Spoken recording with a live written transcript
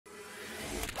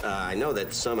I know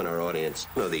that some in our audience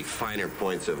know the finer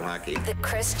points of hockey. The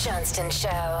Chris Johnston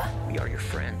Show. We are your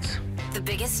friends. The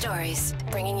biggest stories,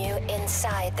 bringing you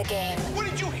inside the game. What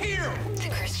did you hear? The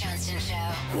Chris Johnston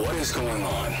Show. What is going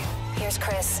on? Here's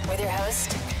Chris with your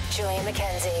host, Julian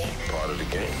McKenzie. Part of the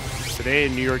game. Today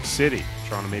in New York City,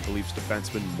 Toronto Maple Leafs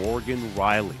defenseman Morgan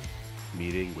Rielly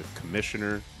meeting with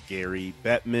Commissioner Gary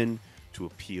Bettman to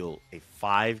appeal a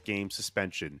 5-game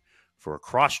suspension for a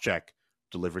cross-check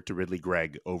delivered to Ridley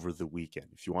Gregg over the weekend.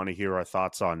 If you want to hear our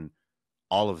thoughts on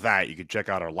all of that, you can check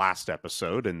out our last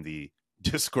episode and the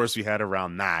discourse we had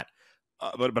around that.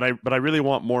 But I really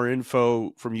want more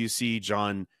info from UC,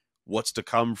 John, what's to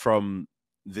come from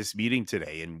this meeting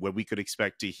today and when we could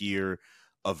expect to hear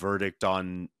a verdict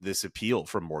on this appeal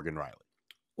from Morgan Rielly.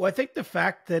 Well, I think the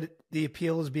fact that the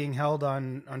appeal is being held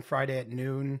on Friday at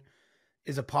noon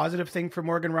is a positive thing for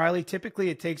Morgan Rielly. Typically,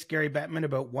 it takes Gary Bettman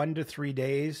about 1 to 3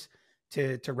 days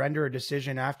to render a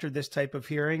decision after this type of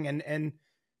hearing. And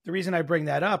the reason I bring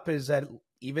that up is that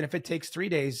even if it takes 3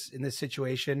 days in this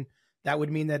situation, that would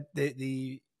mean that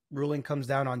the ruling comes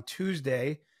down on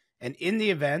Tuesday. And in the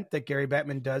event that Gary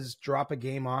Bettman does drop a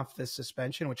game off this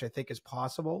suspension, which I think is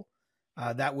possible,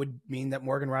 that would mean that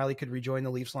Morgan Rielly could rejoin the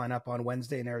Leafs lineup on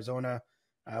Wednesday in Arizona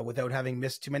without having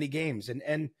missed too many games. And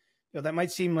you know, that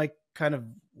might seem like kind of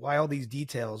why all these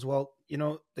details. Well, you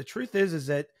know, the truth is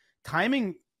that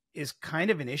timing is kind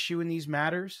of an issue in these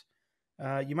matters.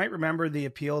 You might remember the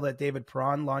appeal that David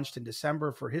Perron launched in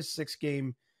December for his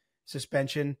 6-game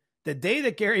suspension. The day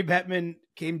that Gary Bettman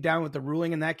came down with the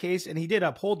ruling in that case, and he did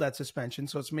uphold that suspension,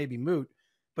 so it's maybe moot,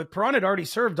 but Perron had already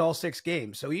served all 6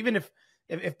 games. So even if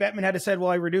Bettman had said,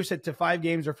 well, I reduce it to 5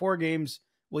 games or 4 games,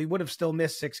 well, he would have still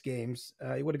missed 6 games.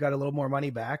 He would have got a little more money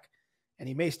back, and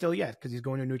he may still yet because he's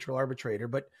going to a neutral arbitrator.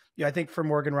 But yeah, I think for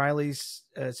Morgan Rielly's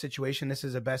situation, this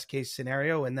is a best case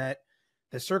scenario, and that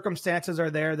the circumstances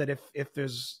are there that if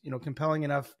there's, you know, compelling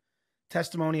enough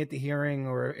testimony at the hearing,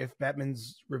 or if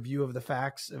Bettman's review of the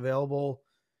facts available,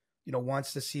 you know,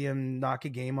 wants to see him knock a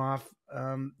game off,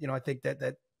 you know, I think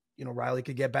that you know, Rielly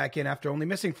could get back in after only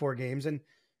missing 4 games. And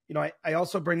you know, I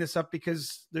also bring this up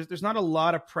because there's not a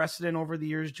lot of precedent over the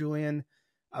years, Julian,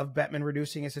 of Bettman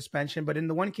reducing a suspension. But in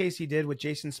the one case he did with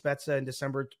Jason Spezza in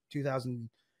December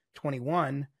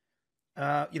 2021,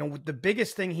 you know, the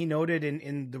biggest thing he noted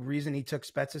in the reason he took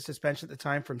Spezza's suspension at the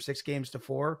time from 6 games to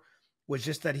 4 was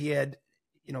just that he had,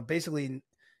 you know, basically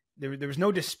there was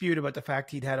no dispute about the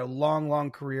fact he'd had a long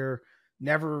career,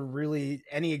 never really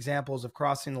any examples of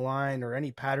crossing the line or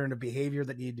any pattern of behavior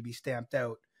that needed to be stamped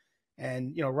out.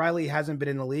 And, you know, Rielly hasn't been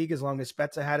in the league as long as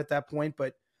Spezza had at that point,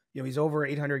 but, you know, he's over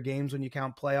 800 games when you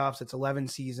count playoffs. It's 11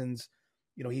 seasons.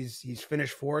 You know, he's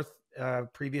finished 4th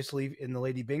previously in the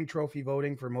Lady Byng Trophy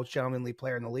voting for most gentlemanly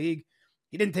player in the league.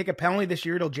 He didn't take a penalty this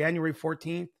year till January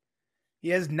 14th. He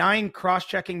has 9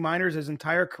 cross-checking minors his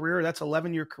entire career. That's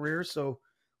 11-year career, so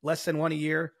less than 1 a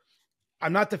year.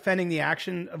 I'm not defending the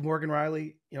action of Morgan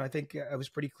Rielly. You know, I think I was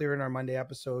pretty clear in our Monday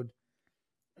episode.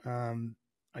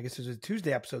 I guess there's a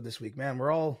Tuesday episode this week. Man, we're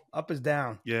all up is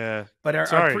down. Yeah. But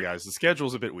sorry, guys. The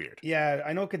schedule's a bit weird. Yeah,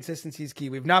 I know consistency is key.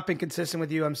 We've not been consistent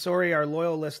with you. I'm sorry, our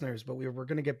loyal listeners, but we're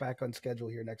going to get back on schedule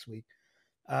here next week.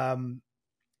 You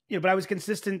know, but I was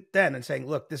consistent then and saying,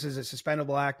 look, this is a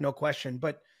suspendable act, no question.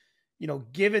 But, you know,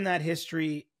 given that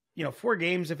history, you know, 4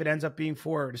 games, if it ends up being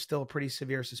 4, it is still a pretty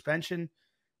severe suspension.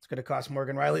 It's going to cost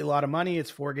Morgan Rielly a lot of money.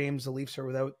 It's 4 games. The Leafs are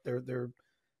without the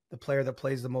player that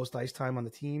plays the most ice time on the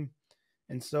team.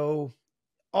 And so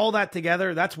all that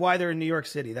together, that's why they're in New York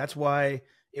City. That's why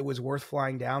it was worth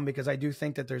flying down, because I do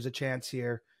think that there's a chance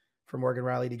here for Morgan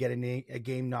Rielly to get a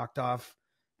game knocked off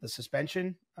the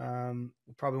suspension.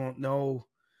 We probably won't know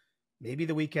maybe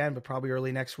the weekend, but probably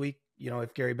early next week, you know,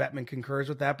 if Gary Bettman concurs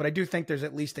with that. But I do think there's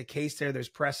at least a case there. There's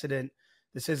precedent.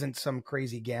 This isn't some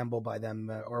crazy gamble by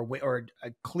them or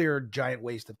a clear giant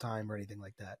waste of time or anything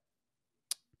like that.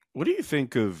 What do you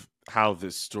think of how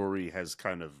this story has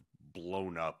kind of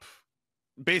blown up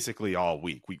basically all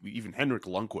week? We even Henrik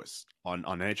Lundqvist on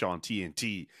NHL on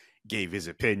TNT gave his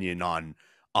opinion on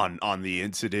the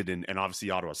incident, and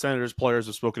obviously Ottawa Senators players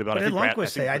have spoken about it. What did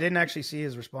Lundqvist say? I didn't actually see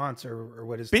his response or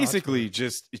what his basically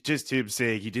just him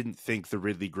saying he didn't think the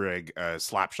Ridley Gregg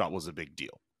slap shot was a big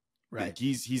deal. Right. Like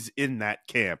he's in that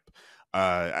camp.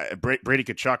 Brady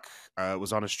Tkachuk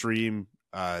was on a stream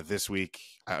this week.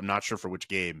 I'm not sure for which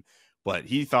game, but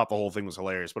he thought the whole thing was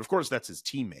hilarious. But of course, that's his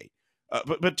teammate.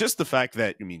 But just the fact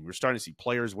that, I mean, we're starting to see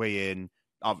players weigh in.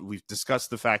 We've discussed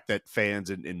the fact that fans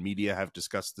and media have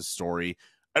discussed the story.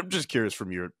 I'm just curious from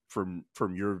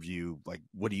your view, like,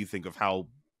 what do you think of how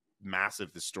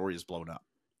massive this story is blown up?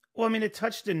 Well, I mean, it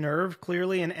touched a nerve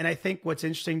clearly, and I think what's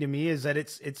interesting to me is that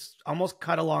it's almost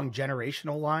cut along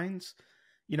generational lines.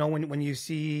 You know, when you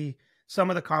see some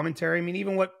of the commentary, I mean,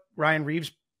 even what Ryan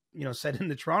Reeves, said in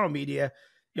the Toronto media,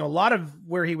 a lot of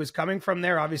where he was coming from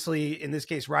there, obviously in this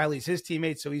case, Rielly's his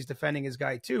teammate, so he's defending his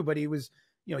guy too. But he was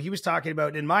talking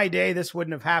about, in my day, this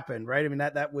wouldn't have happened, right? I mean,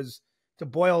 that was, to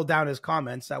boil down his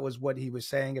comments, that was what he was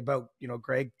saying about,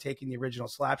 Greg taking the original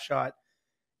slap shot.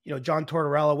 John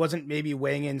Tortorella wasn't maybe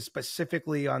weighing in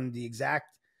specifically on the exact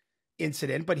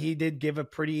incident, but he did give a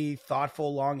pretty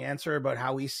thoughtful, long answer about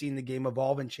how he's seen the game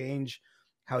evolve and change,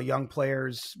 how young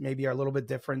players maybe are a little bit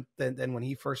different than when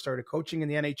he first started coaching in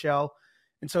the NHL.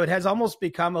 And so it has almost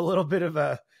become a little bit of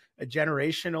a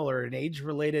generational or an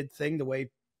age-related thing, the way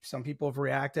some people have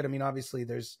reacted. I mean, obviously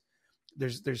there's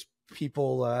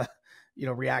people,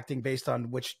 reacting based on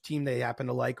which team they happen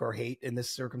to like or hate in this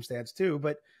circumstance too.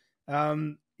 But,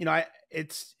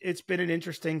 it's been an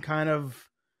interesting kind of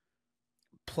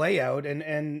play out,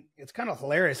 and it's kind of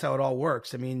hilarious how it all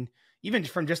works. I mean, even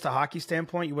from just a hockey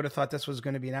standpoint, you would have thought this was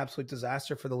going to be an absolute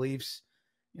disaster for the Leafs.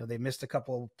 They missed a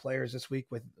couple of players this week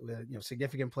with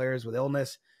significant players with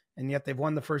illness, and yet they've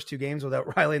won the first two games without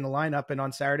Rielly in the lineup. And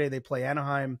on Saturday they play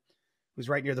Anaheim, who's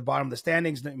right near the bottom of the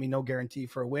standings. I mean, no guarantee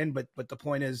for a win, but the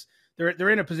point is they're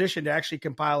in a position to actually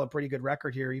compile a pretty good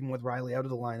record here, even with Rielly out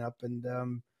of the lineup.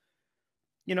 And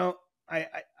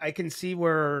I can see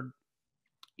where,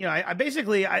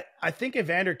 I think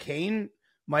Evander Kane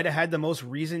might have had the most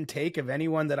reasoned take of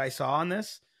anyone that I saw on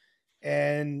this.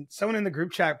 And someone in the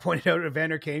group chat pointed out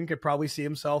Evander Kane could probably see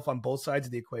himself on both sides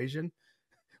of the equation.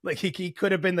 Like he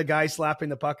could have been the guy slapping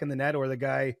the puck in the net, or the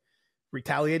guy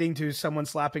retaliating to someone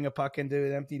slapping a puck into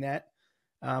an empty net.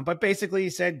 But basically he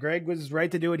said Greg was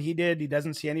right to do what he did. He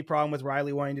doesn't see any problem with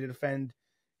Rielly wanting to defend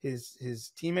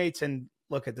his teammates. And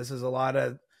look, it's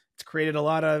created a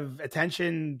lot of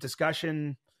attention,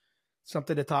 discussion,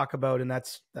 something to talk about. And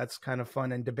that's kind of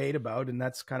fun, and debate about, and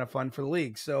that's kind of fun for the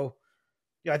league. So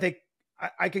I think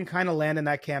I can kind of land in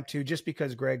that camp too, just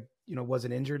because Greg,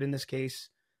 wasn't injured in this case.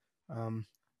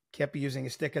 Can't be using a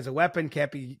stick as a weapon,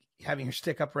 can't be having your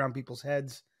stick up around people's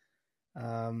heads.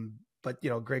 But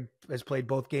Greg has played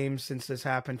both games since this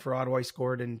happened for Ottawa. He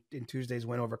scored in Tuesday's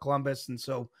win over Columbus. And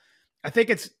so I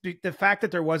think it's the fact that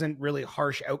there wasn't really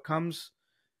harsh outcomes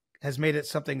has made it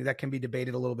something that can be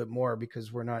debated a little bit more,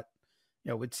 because we're not,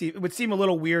 it would seem a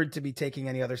little weird to be taking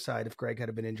any other side if Greg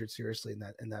had been injured seriously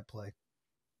in that play.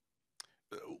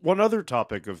 One other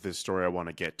topic of this story I want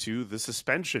to get to, the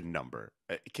suspension number.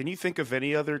 Can you think of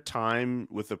any other time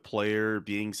with a player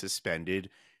being suspended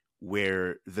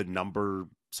where the number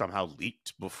somehow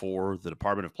leaked before the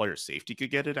Department of Player Safety could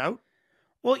get it out?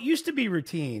 Well, it used to be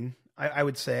routine, I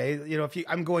would say.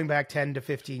 I'm going back 10 to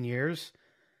 15 years,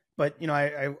 but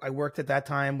I worked at that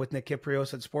time with Nick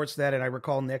Kiprios at Sportsnet, and I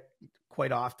recall Nick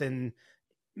quite often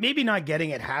maybe not getting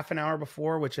it half an hour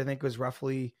before, which I think was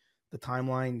roughly the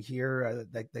timeline here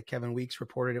that Kevin Weeks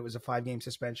reported. It was a 5-game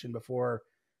suspension before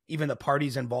even the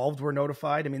parties involved were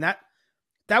notified. I mean, that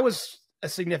was a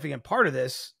significant part of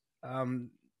this,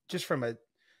 just from a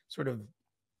sort of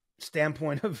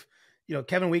standpoint of,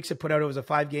 Kevin Weeks had put out it was a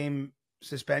 5-game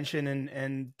suspension,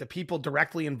 and the people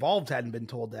directly involved hadn't been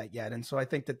told that yet. And so I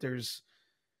think that there's,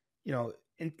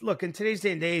 in today's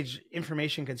day and age,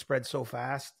 information can spread so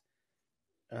fast.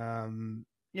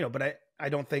 But I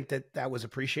don't think that was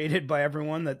appreciated by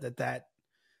everyone,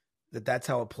 that's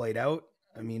how it played out.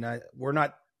 I mean, we're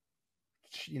not,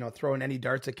 throwing any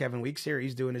darts at Kevin Weeks here.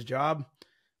 He's doing his job.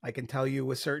 I can tell you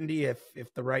with certainty, if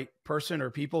the right person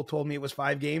or people told me it was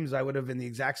 5 games, I would have, in the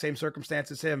exact same circumstance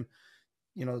as him,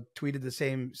 tweeted the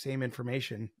same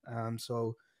information.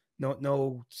 So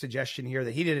no suggestion here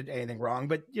that he did anything wrong.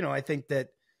 But, I think that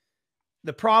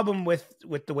the problem with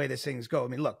the way these things go, I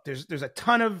mean, look, there's a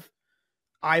ton of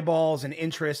eyeballs and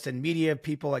interest and media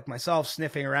people like myself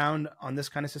sniffing around on this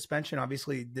kind of suspension,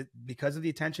 obviously because of the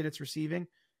attention it's receiving,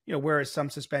 whereas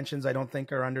some suspensions I don't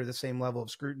think are under the same level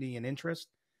of scrutiny and interest.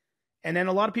 And then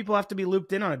a lot of people have to be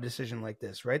looped in on a decision like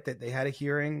this, right? That they had a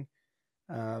hearing,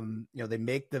 they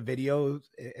make the video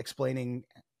explaining,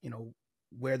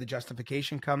 where the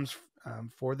justification comes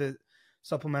for the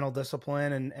supplemental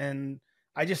discipline. And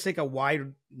I just think a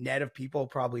wide net of people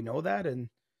probably know that. And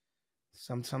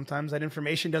sometimes that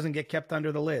information doesn't get kept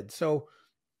under the lid. So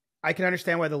I can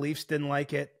understand why the Leafs didn't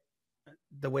like it,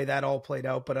 the way that all played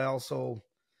out. But I also,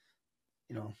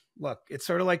 look, it's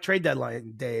sort of like trade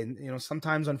deadline day. And,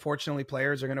 sometimes, unfortunately,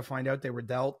 players are going to find out they were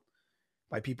dealt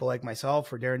by people like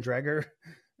myself or Darren Dreger,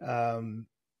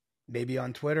 maybe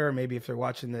on Twitter, maybe if they're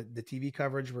watching the TV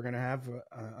coverage we're going to have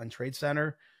on Trade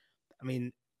Center. I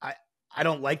mean, I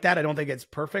don't like that. I don't think it's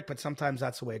perfect, but sometimes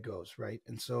that's the way it goes, right?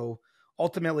 And so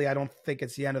ultimately, I don't think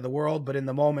it's the end of the world. But in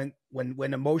the moment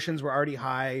when emotions were already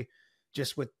high,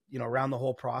 just with around the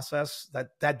whole process,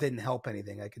 that didn't help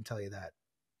anything. I can tell you that.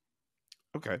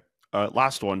 Okay.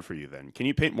 Last one for you then. Can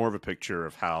you paint more of a picture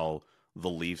of how the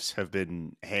Leafs have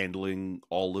been handling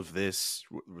all of this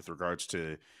with regards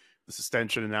to the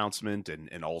suspension announcement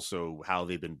and also how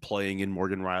they've been playing in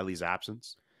Morgan Rielly's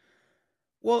absence?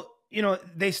 Well,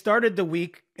 they started the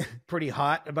week pretty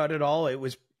hot about it all. It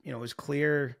was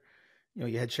clear,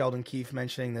 you had Sheldon Keefe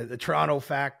mentioning the Toronto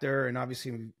factor and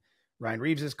obviously Ryan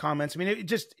Reeves's comments. I mean, it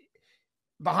just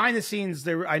behind the scenes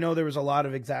I know there was a lot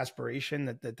of exasperation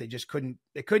that they just couldn't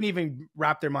even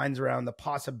wrap their minds around the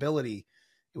possibility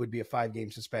it would be a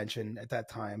 5-game suspension at that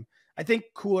time. I think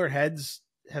cooler heads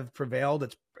have prevailed.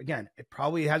 It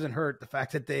probably hasn't hurt the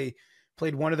fact that they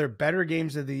played one of their better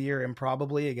games of the year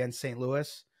improbably against St.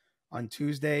 Louis on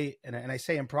Tuesday. And I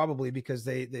say improbably because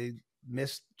they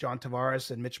missed John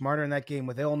Tavares and Mitch Marner in that game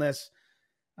with illness.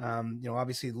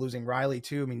 Obviously losing Rielly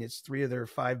too. I mean, it's 3 of their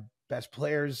 5 best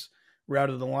players were out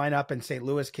of the lineup, and St.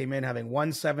 Louis came in having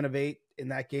won 7 of 8 in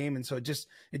that game. And so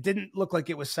it didn't look like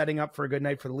it was setting up for a good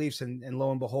night for the Leafs. And lo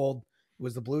and behold, it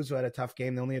was the Blues who had a tough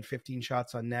game. They only had 15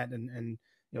 shots on net, and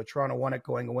Toronto won it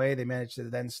going away. They managed to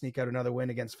then sneak out another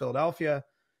win against Philadelphia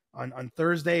on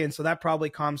Thursday. And so that probably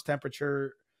calms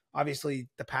temperature. Obviously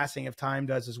the passing of time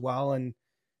does as well. And,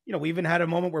 we even had a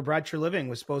moment where Brad Treliving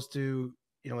was supposed to,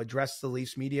 address the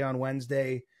Leafs media on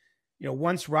Wednesday.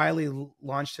 Once Rielly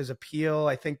launched his appeal,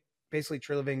 I think basically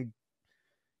Treliving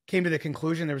came to the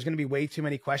conclusion there was going to be way too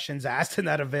many questions asked in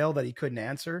that avail that he couldn't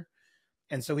answer.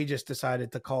 And so he just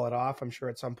decided to call it off. I'm sure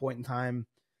at some point in time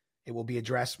it will be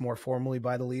addressed more formally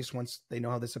by the Leafs once they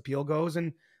know how this appeal goes.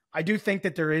 And I do think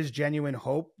that there is genuine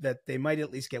hope that they might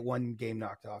at least get one game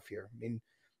knocked off here. I mean,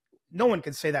 no one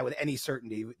can say that with any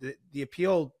certainty. The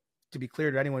appeal, to be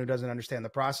clear to anyone who doesn't understand the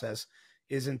process,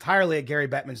 is entirely at Gary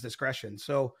Bettman's discretion.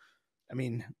 So, I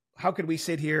mean, how could we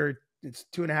sit here, it's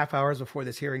 2.5 hours before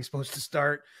this hearing's supposed to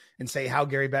start, and say how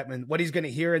Gary Bettman, what he's going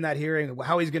to hear in that hearing,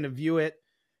 how he's going to view it.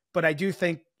 But I do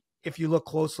think if you look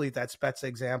closely at that Spezza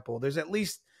example, there's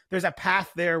a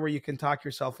path there where you can talk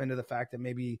yourself into the fact that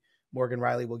maybe Morgan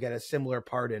Rielly will get a similar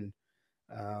pardon.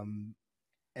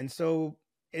 And so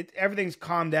everything's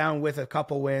calmed down with a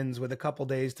couple wins, with a couple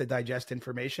days to digest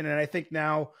information. And I think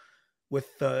now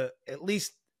with at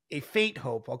least a faint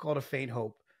hope, I'll call it a faint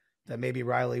hope, that maybe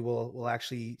Rielly will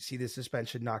actually see the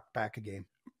suspension knocked back a game.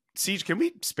 Siege, can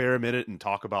we spare a minute and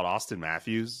talk about Auston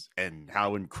Matthews and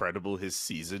how incredible his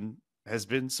season has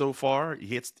been so far?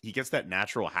 He gets that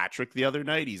natural hat trick the other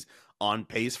night. He's on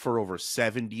pace for over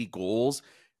 70 goals.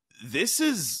 This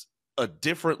is a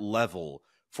different level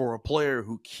for a player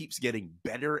who keeps getting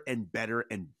better and better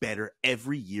and better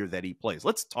every year that he plays.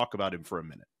 Let's talk about him for a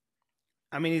minute.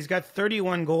 I mean, he's got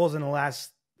 31 goals in the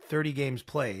last 30 games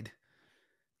played.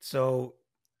 So,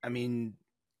 I mean,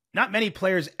 not many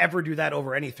players ever do that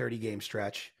over any 30-game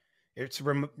stretch. It's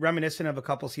reminiscent of a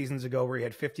couple seasons ago where he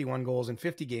had 51 goals in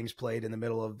 50 games played in the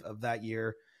middle of that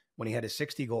year when he had a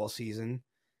 60-goal season.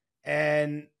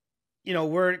 And,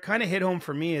 where it kind of hit home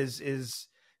for me is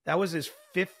that was his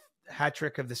 5th hat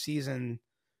trick of the season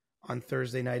on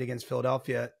Thursday night against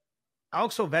Philadelphia.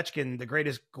 Alex Ovechkin, the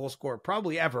greatest goal scorer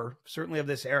probably ever, certainly of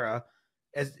this era,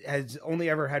 has only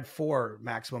ever had 4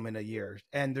 maximum in a year.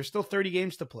 And there's still 30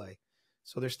 games to play.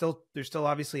 So there's still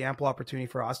obviously ample opportunity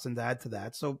for Auston to add to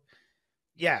that. So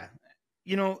yeah,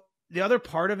 the other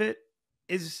part of it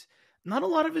is not a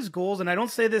lot of his goals. And I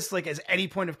don't say this like as any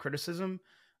point of criticism,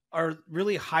 are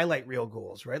really highlight reel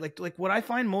goals, right? Like what I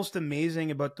find most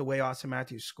amazing about the way Auston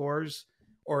Matthews scores,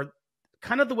 or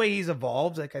kind of the way he's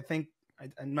evolved. Like, I think,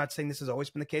 I'm not saying this has always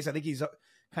been the case. I think he's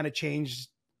kind of changed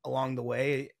along the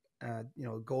way.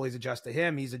 Goalies adjust to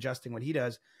him. He's adjusting what he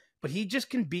does, but he just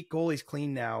can beat goalies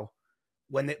clean now.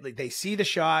 When they see the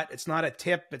shot, it's not a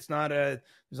tip. There's not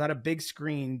a big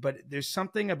screen, but there's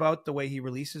something about the way he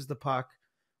releases the puck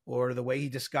or the way he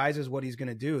disguises what he's going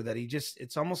to do that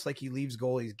it's almost like he leaves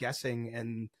goalies guessing,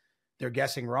 and they're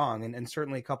guessing wrong. And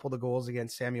certainly a couple of the goals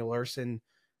against Samuel Ersson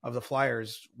of the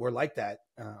Flyers were like that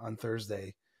on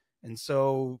Thursday. And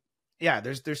so, yeah,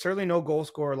 there's certainly no goal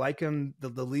scorer like him.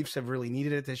 The Leafs have really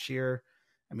needed it this year.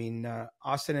 I mean,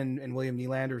 Austin and William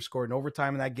Nylander scored in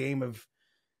overtime in that game,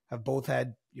 have both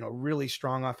had, really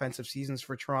strong offensive seasons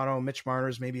for Toronto. Mitch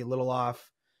Marner's maybe a little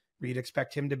off where you'd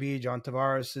expect him to be. John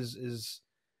Tavares is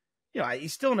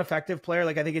he's still an effective player.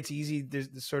 Like, I think it's easy. There's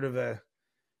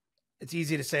it's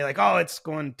easy to say like, oh, it's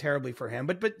going terribly for him.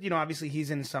 But obviously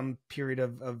he's in some period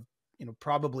of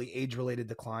probably age-related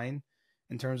decline.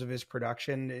 in terms of his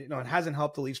production. You know, it hasn't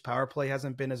helped the Leafs power play,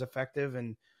 hasn't been as effective.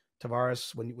 And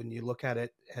Tavares, when you look at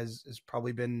it, has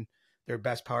probably been their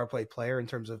best power play player in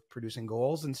terms of producing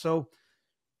goals. And so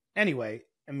anyway,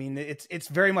 I mean, it's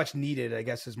very much needed, I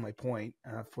guess is my point,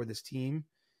 for this team.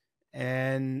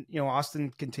 And, you know,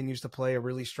 Auston continues to play a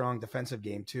really strong defensive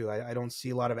game too. I don't see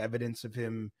a lot of evidence of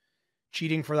him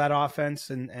cheating for that offense.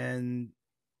 And,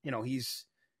 you know, he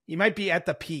might be at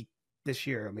the peak this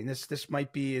year. I mean, this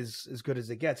might be as good as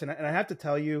it gets. And I have to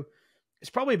tell you,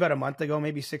 it's probably about a month ago,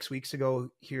 maybe 6 weeks ago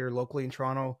here locally in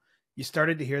Toronto, you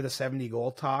started to hear the 70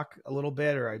 goal talk a little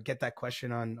bit, or I'd get that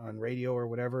question on radio or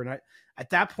whatever. And at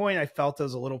that point, I felt it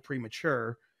was a little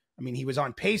premature. I mean, he was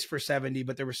on pace for 70,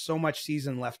 but there was so much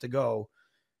season left to go.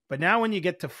 But now when you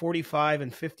get to 45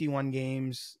 and 51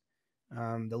 games,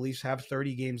 the Leafs have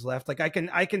 30 games left. Like I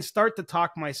can start to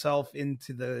talk myself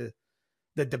into the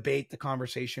debate, the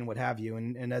conversation, what have you.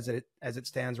 And as it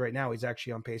stands right now, he's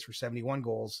actually on pace for 71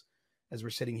 goals as we're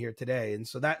sitting here today. And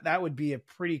so that would be a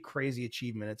pretty crazy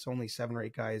achievement. It's only 7 or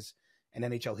 8 guys in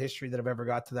NHL history that have ever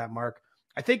got to that mark.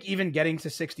 I think even getting to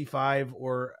 65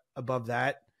 or above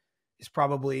that is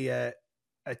probably a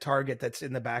target that's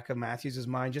in the back of Matthews'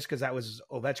 mind, just because that was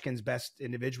Ovechkin's best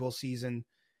individual season.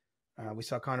 We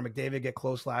saw Connor McDavid get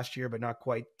close last year, but not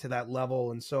quite to that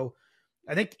level. And so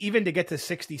I think even to get to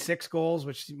 66 goals,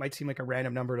 which might seem like a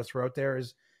random number to throw out there,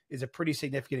 is a pretty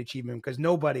significant achievement, because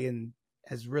nobody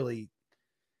has really,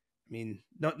 I mean,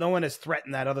 no one has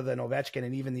threatened that other than Ovechkin.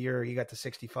 And even the year he got to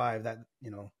 65, that,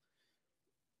 you know,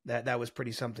 that was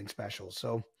pretty something special.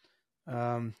 So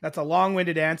that's a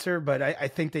long-winded answer, but I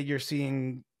think that you're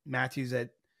seeing Matthews at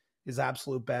his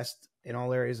absolute best in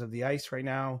all areas of the ice right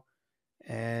now.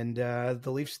 And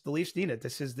the Leafs need it.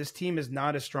 This team is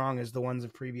not as strong as the ones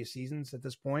of previous seasons at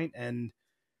this point, and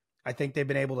I think they've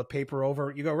been able to paper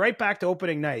over. You go right back to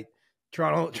opening night.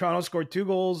 Toronto scored 2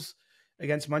 goals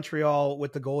against Montreal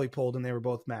with the goalie pulled, and they were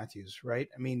both Matthews, right?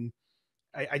 I mean,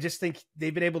 I just think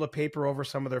they've been able to paper over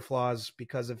some of their flaws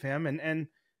because of him, and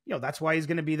you know, that's why he's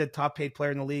going to be the top paid player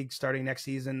in the league starting next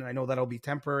season. I know that'll be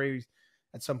temporary.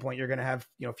 At some point, you're going to have,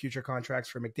 you know, future contracts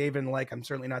for McDavid and like. I'm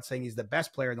certainly not saying he's the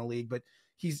best player in the league, but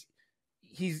he's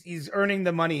earning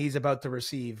the money he's about to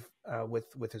receive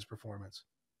with his performance.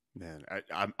 Man,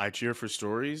 I cheer for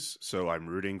stories, so I'm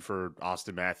rooting for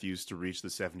Auston Matthews to reach the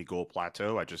 70 goal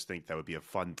plateau. I just think that would be a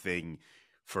fun thing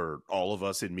for all of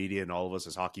us in media and all of us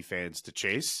as hockey fans to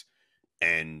chase.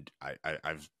 And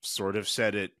I've sort of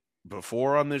said it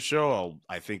before on this show.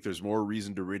 I think there's more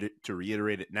reason to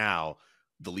reiterate it now.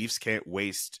 The Leafs can't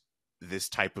waste this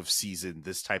type of season,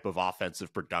 this type of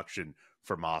offensive production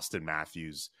from Auston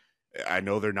Matthews. I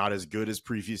know they're not as good as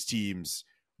previous teams,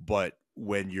 but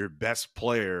when your best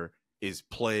player is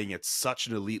playing at such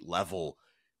an elite level,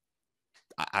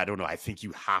 I don't know. I think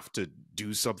you have to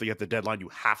do something at the deadline. You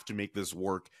have to make this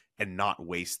work and not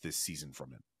waste this season from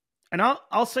him. And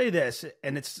I'll say this,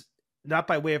 and it's not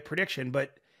by way of prediction,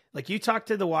 but like, you talk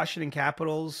to the Washington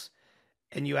Capitals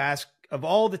and you ask, of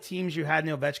all the teams you had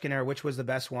in the Ovechkin era, which was the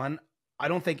best one? I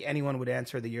don't think anyone would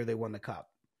answer the year they won the cup.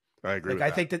 I agree.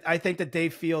 Like, I think that they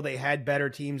feel they had better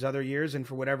teams other years, and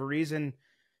for whatever reason,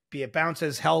 be it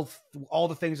bounces, health, all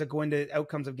the things that go into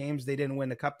outcomes of games, they didn't win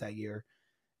the cup that year.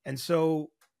 And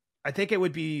so I think it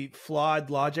would be flawed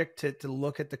logic to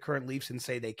look at the current Leafs and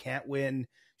say they can't win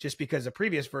just because the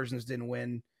previous versions didn't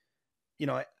win. You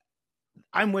know,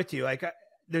 I'm with you. Like,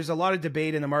 there's a lot of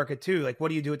debate in the market too. Like, what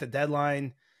do you do at the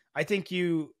deadline? I think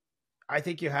you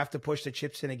have to push the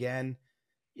chips in again.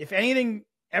 If anything,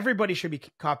 everybody should be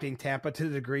copying Tampa to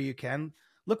the degree you can.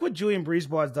 Look what Julian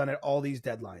Brisebois has done at all these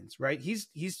deadlines, right? He's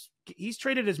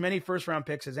traded as many first round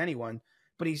picks as anyone,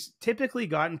 but he's typically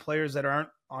gotten players that aren't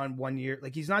on 1 year.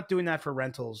 Like, he's not doing that for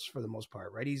rentals for the most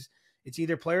part, right? It's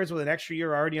either players with an extra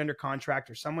year already under contract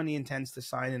or someone he intends to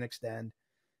sign and extend.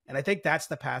 And I think that's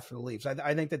the path for the Leafs.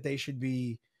 I think that they should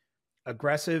be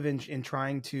aggressive in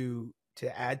trying to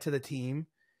add to the team,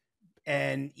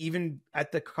 and even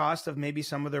at the cost of maybe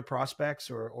some of their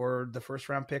prospects or the first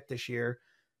round pick this year,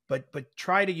 but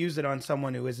try to use it on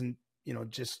someone who isn't, you know,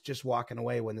 just walking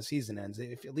away when the season ends.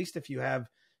 At least if you have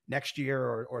next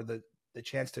year or the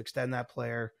chance to extend that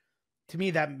player, to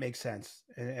me, that makes sense.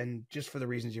 And just for the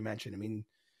reasons you mentioned, I mean,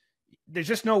 there's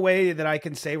just no way that I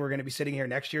can say we're going to be sitting here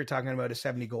next year talking about a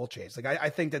 70 goal chase. Like, I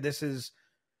think that this is,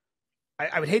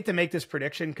 I would hate to make this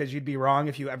prediction because you'd be wrong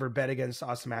if you ever bet against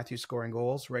Auston Matthews scoring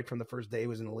goals right from the first day he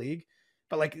was in the league.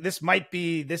 But like, this might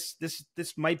be this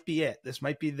might be it. This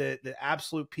might be the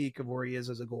absolute peak of where he is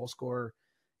as a goal scorer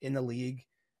in the league.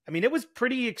 I mean, it was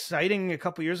pretty exciting a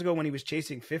couple years ago when he was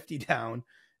chasing 50 down,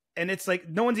 and it's like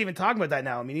no one's even talking about that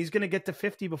now. I mean, he's going to get to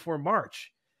 50 before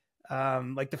March.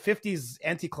 Like the 50's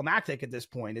anticlimactic at this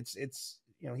point. It's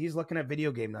he's looking at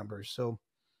video game numbers. So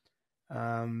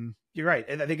you're right.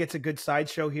 I think it's a good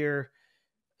sideshow here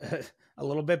a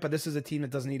little bit, but this is a team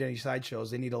that doesn't need any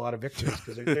sideshows. They need a lot of victories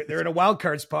because they're in a wild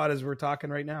card spot as we're talking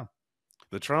right now.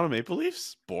 The Toronto Maple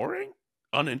Leafs, boring,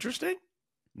 uninteresting.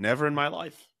 Never in my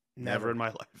life. Never in my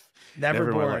life.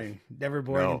 Never boring. Never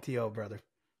boring in TO, brother.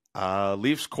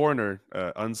 Leafs Corner,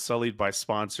 unsullied by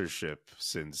sponsorship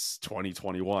since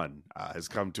 2021, has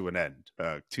come to an end.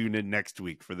 Tune in next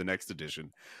week for the next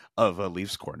edition of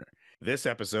Leafs Corner. This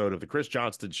episode of the Chris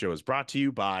Johnston Show is brought to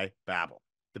you by Babbel.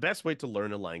 The best way to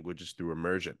learn a language is through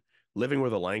immersion, living where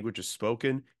the language is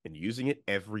spoken and using it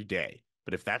every day.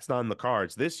 But if that's not in the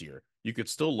cards this year, you could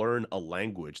still learn a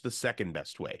language the second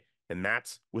best way, and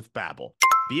that's with Babbel.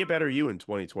 Be a better you in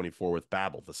 2024 with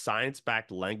Babbel, the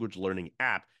science-backed language learning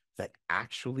app that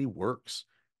actually works.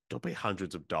 Don't pay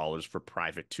hundreds of dollars for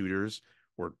private tutors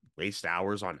or waste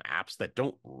hours on apps that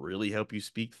don't really help you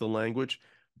speak the language.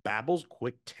 Babbel's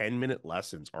quick 10-minute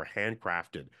lessons are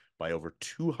handcrafted by over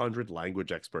 200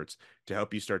 language experts to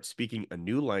help you start speaking a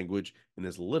new language in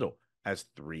as little as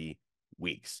 3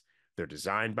 weeks. They're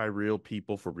designed by real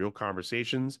people for real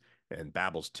conversations, and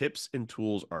Babbel's tips and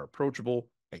tools are approachable,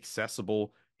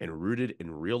 accessible, and rooted in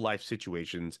real-life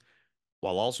situations,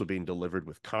 while also being delivered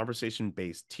with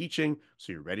conversation-based teaching,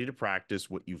 so you're ready to practice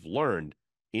what you've learned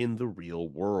in the real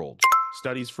world.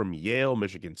 Studies from Yale,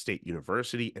 Michigan State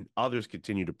University, and others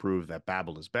continue to prove that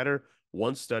Babbel is better.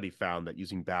 One study found that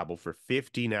using Babbel for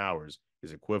 15 hours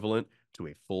is equivalent to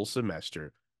a full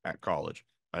semester at college.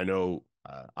 I know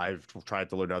I've tried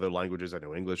to learn other languages. I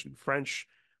know English and French.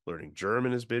 Learning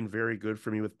German has been very good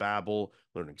for me with Babbel.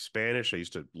 Learning Spanish, I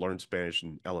used to learn Spanish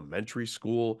in elementary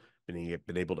school.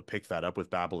 Been able to pick that up with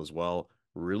Babbel as well.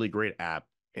 Really great app,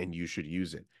 and you should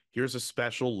use it. Here's a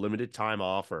special limited time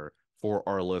offer for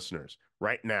our listeners.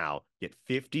 Right now, get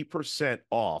 50%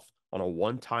 off on a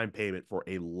one-time payment for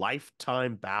a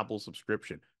lifetime Babbel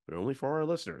subscription, but only for our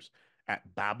listeners at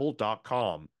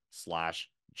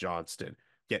babbel.com/Johnston.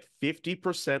 Get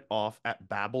 50% off at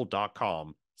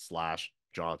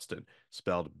babbel.com/Johnston,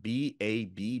 spelled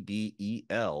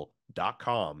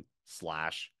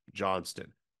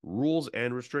BABBEL.com/Johnston. Rules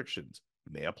and restrictions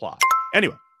may apply.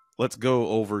 Anyway, let's go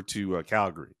over to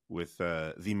Calgary with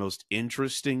the most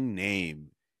interesting name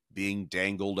being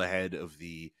dangled ahead of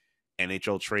the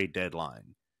NHL trade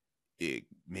deadline.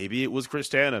 Maybe it was Chris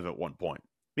Tanev at one point.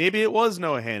 Maybe it was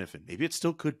Noah Hanifin. Maybe it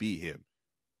still could be him.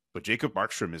 But Jacob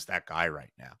Markstrom is that guy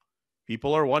right now.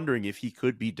 People are wondering if he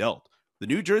could be dealt. The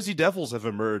New Jersey Devils have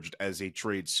emerged as a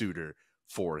trade suitor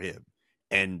for him.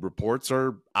 And reports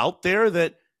are out there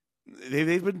that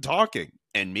they've been talking.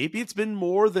 And maybe it's been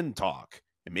more than talk.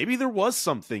 And maybe there was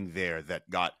something there that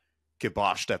got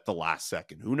kiboshed at the last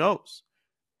second. Who knows?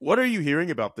 What are you hearing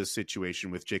about this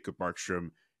situation with Jacob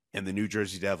Markstrom and the New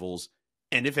Jersey Devils?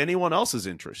 And if anyone else is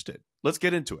interested, let's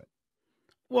get into it.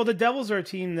 Well, the Devils are a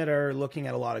team that are looking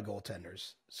at a lot of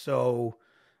goaltenders. So,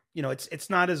 it's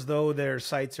not as though their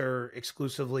sights are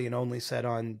exclusively and only set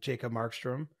on Jacob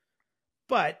Markstrom.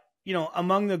 But,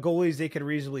 among the goalies they could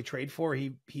reasonably trade for,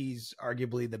 he's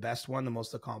arguably the best one, the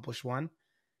most accomplished one.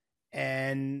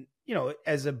 And,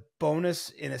 as a bonus,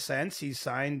 in a sense, he's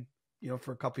signed,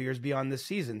 for a couple of years beyond this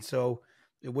season. So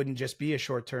it wouldn't just be a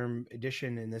short-term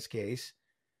addition in this case.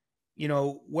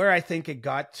 Where I think it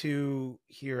got to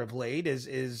here of late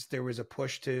is there was a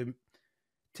push to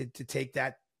take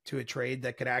that to a trade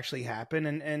that could actually happen.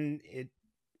 And it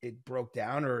broke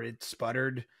down, or it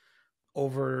sputtered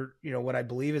over, what I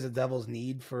believe is the Devils'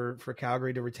 need for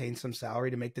Calgary to retain some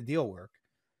salary to make the deal work.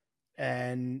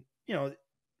 And,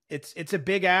 it's a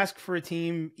big ask for a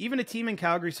team, even a team in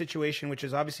Calgary's situation, which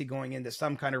is obviously going into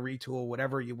some kind of retool,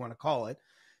 whatever you want to call it.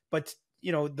 But,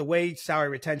 the way salary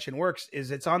retention works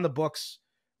is it's on the books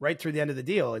right through the end of the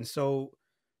deal. And so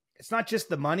it's not just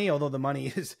the money, although the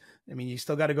money is, you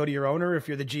still got to go to your owner if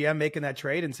you're the GM making that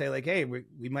trade and say like, hey,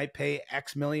 we might pay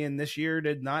X million this year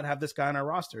to not have this guy on our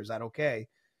roster. Is that okay?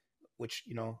 Which,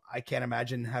 I can't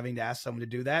imagine having to ask someone to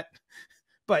do that.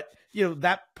 But,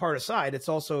 that part aside, it's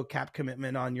also cap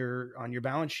commitment on your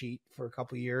balance sheet for a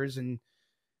couple of years. And,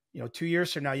 2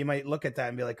 years from now, you might look at that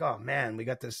and be like, oh man, we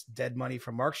got this dead money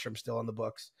from Markstrom still on the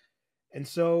books. And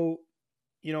so,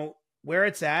 where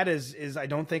it's at is I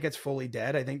don't think it's fully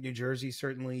dead. I think New Jersey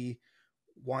certainly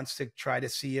wants to try to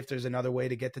see if there's another way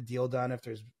to get the deal done, if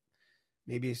there's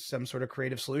maybe some sort of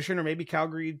creative solution, or maybe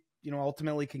Calgary,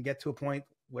 ultimately can get to a point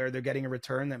where they're getting a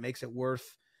return that makes it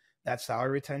worth that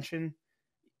salary retention.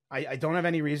 I don't have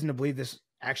any reason to believe this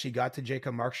actually got to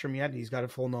Jacob Markstrom yet. He's got a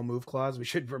full no move clause. We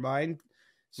should remind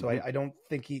So I don't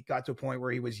think he got to a point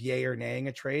where he was yay or naying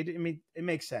a trade. I mean, it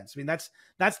makes sense. I mean, that's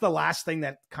the last thing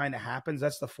that kind of happens.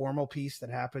 That's the formal piece that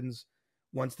happens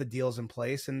once the deal's in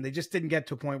place. And they just didn't get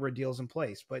to a point where a deal's in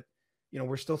place. But,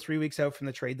 we're still 3 weeks out from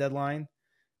the trade deadline.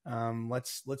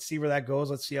 Let's see where that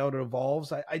goes. Let's see how it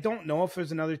evolves. I don't know if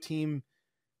there's another team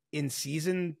in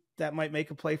season that might make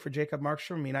a play for Jacob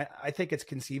Markstrom. I mean, I think it's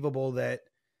conceivable that,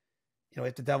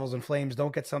 if the Devils and Flames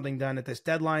don't get something done at this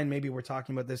deadline, maybe we're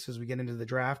talking about this as we get into the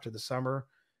draft or the summer,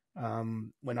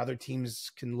 when other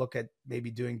teams can look at maybe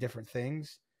doing different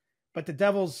things. But the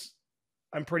Devils,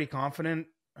 I'm pretty confident,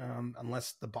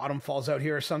 unless the bottom falls out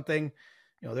here or something,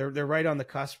 they're right on the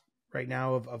cusp right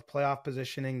now of playoff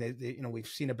positioning. They we've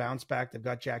seen a bounce back. They've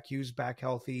got Jack Hughes back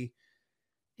healthy.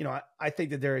 I think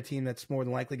that they're a team that's more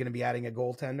than likely going to be adding a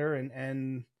goaltender,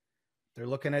 and they're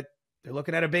looking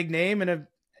at a big name and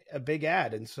a big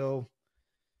ad. And so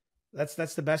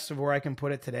that's the best of where I can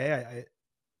put it today.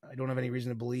 I don't have any reason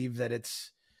to believe that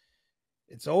it's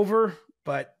over,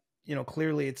 but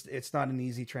clearly it's not an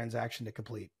easy transaction to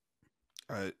complete.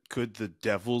 Could the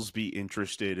Devils be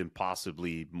interested in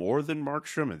possibly more than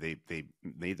Markstrom? They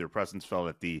made their presence felt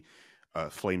at the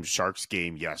Flames Sharks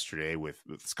game yesterday with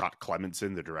Scott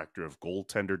Clemenson, the director of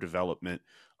goaltender development.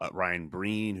 Ryan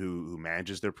Breen, who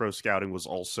manages their pro scouting, was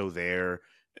also there.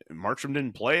 Markstrom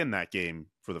didn't play in that game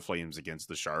for the Flames against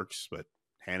the Sharks, but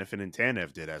Hanifin and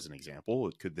Tanev did, as an example.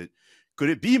 Could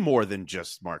it be more than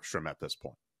just Markstrom at this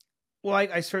point? Well,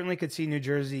 I certainly could see New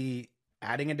Jersey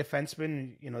adding a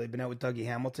defenseman. They've been out with Dougie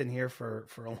Hamilton here for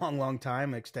a long, long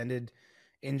time, extended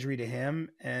injury to him.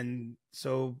 And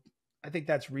so I think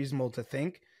that's reasonable to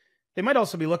think. They might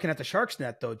also be looking at the Sharks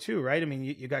net, though, too, right? I mean,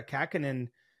 you got Kakkonen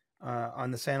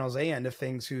on the San Jose end of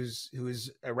things,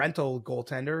 who's a rental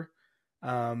goaltender,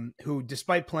 who,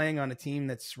 despite playing on a team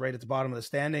that's right at the bottom of the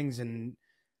standings and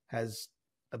has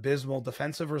abysmal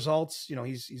defensive results,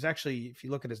 he's actually, if you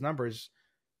look at his numbers,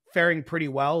 faring pretty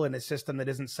well in a system that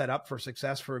isn't set up for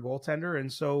success for a goaltender.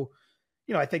 And so,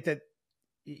 I think that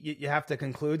you have to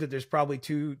conclude that there's probably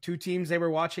two teams they were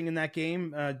watching in that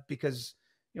game, because,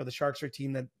 the Sharks are a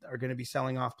team that are going to be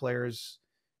selling off players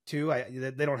too.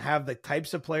 They don't have the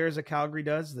types of players that Calgary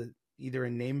does, that either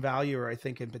in name value or I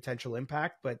think in potential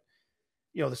impact, but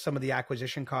some of the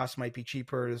acquisition costs might be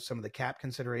cheaper. Some of the cap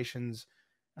considerations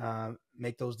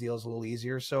make those deals a little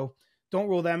easier. So don't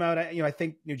rule them out. I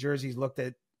think New Jersey's looked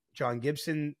at John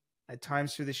Gibson at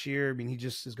times through this year. I mean, he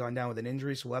just has gone down with an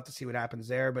injury, so we'll have to see what happens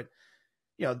there. But,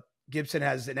 Gibson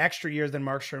has an extra year than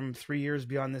Markstrom, 3 years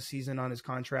beyond this season on his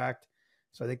contract.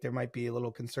 So I think there might be a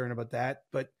little concern about that.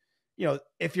 But,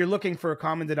 if you're looking for a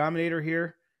common denominator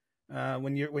here,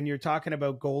 when you're talking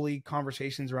about goalie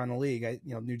conversations around the league,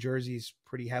 New Jersey's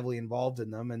pretty heavily involved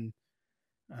in them,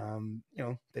 and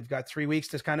they've got 3 weeks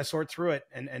to kind of sort through it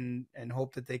and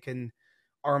hope that they can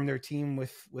arm their team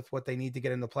with what they need to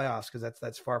get in the playoffs, because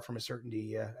that's far from a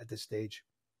certainty at this stage.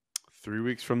 3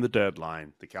 weeks from the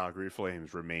deadline, the Calgary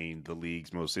Flames remain the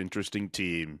league's most interesting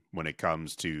team when it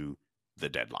comes to the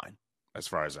deadline, as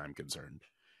far as I'm concerned.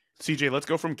 CJ, let's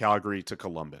go from Calgary to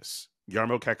Columbus.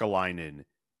 Jarmo Kekalainen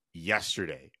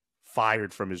yesterday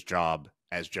fired from his job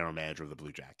as general manager of the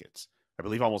Blue Jackets. I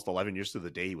believe almost 11 years to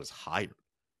the day he was hired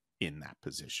in that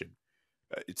position.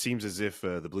 It seems as if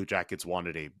the Blue Jackets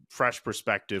wanted a fresh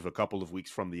perspective a couple of weeks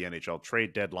from the NHL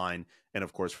trade deadline and,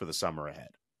 of course, for the summer ahead.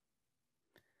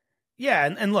 Yeah,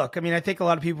 and look, I mean, I think a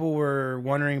lot of people were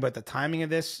wondering about the timing of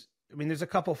this. I mean, there's a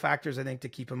couple factors I think to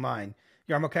keep in mind.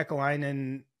 Jarmo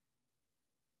Kekalainen,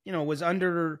 was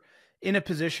in a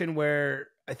position where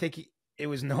I think it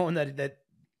was known that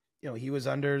he was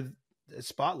under the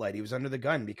spotlight. He was under the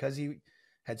gun because he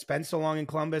had spent so long in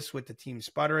Columbus with the team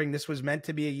sputtering. This was meant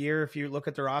to be a year. If you look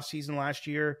at their offseason last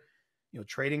year,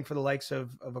 trading for the likes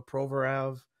of a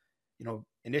Provorov,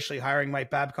 initially hiring Mike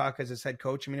Babcock as his head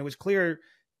coach. I mean, it was clear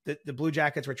that the Blue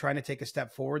Jackets were trying to take a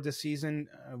step forward this season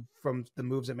from the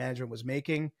moves that management was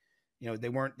making. They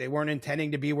weren't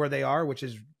intending to be where they are, which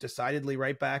is decidedly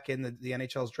right back in the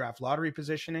NHL's draft lottery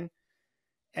positioning.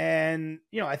 And,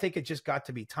 I think it just got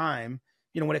to be time.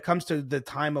 When it comes to the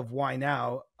time of why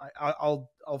now, I'll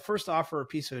first offer a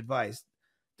piece of advice.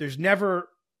 There's never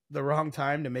the wrong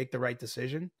time to make the right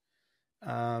decision.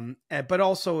 But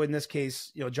also in this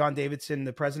case, John Davidson,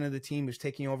 the president of the team who's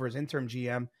taking over as interim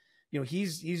GM,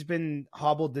 he's been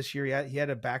hobbled this year. He had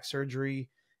a back surgery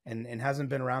and hasn't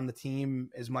been around the team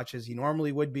as much as he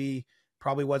normally would be.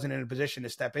 Probably wasn't in a position to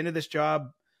step into this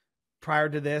job prior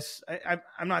to this.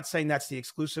 I'm not saying that's the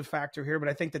exclusive factor here, but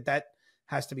I think that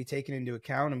has to be taken into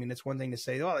account. I mean, it's one thing to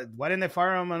say, oh, why didn't they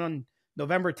fire him on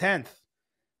November 10th?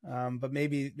 But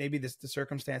maybe the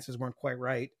circumstances weren't quite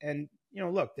right. And,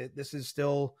 look, this is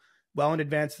still well in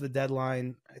advance of the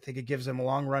deadline. I think it gives them a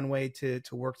long runway to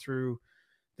work through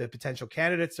the potential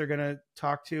candidates they're going to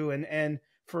talk to. And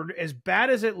for as bad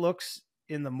as it looks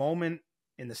in the moment,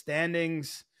 in the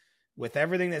standings, with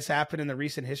everything that's happened in the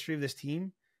recent history of this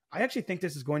team, I actually think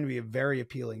this is going to be a very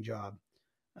appealing job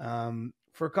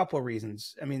for a couple of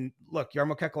reasons. I mean, look,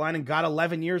 Jarmo Kekalainen got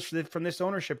 11 years from this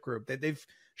ownership group. They've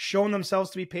shown themselves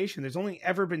to be patient. There's only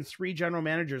ever been 3 general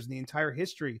managers in the entire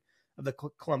history of the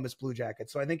Columbus Blue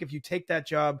Jackets. So I think if you take that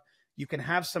job, you can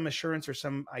have some assurance or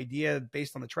some idea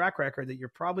based on the track record that you're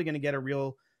probably going to get a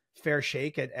real fair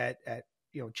shake at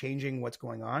changing what's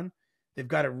going on. They've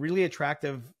got a really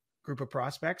attractive group of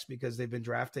prospects because they've been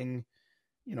drafting,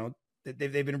 they've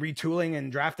been retooling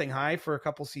and drafting high for a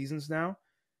couple seasons now.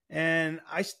 And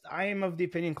I am of the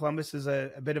opinion Columbus is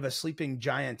a bit of a sleeping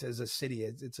giant as a city.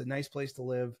 It's a nice place to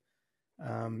live.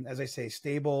 As I say,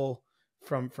 stable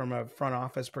from a front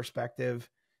office perspective.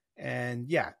 And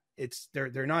yeah,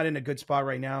 they're not in a good spot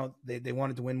right now. They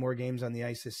wanted to win more games on the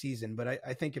ice this season. But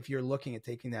I think if you're looking at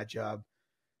taking that job,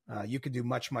 you could do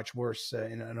much, much worse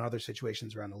in other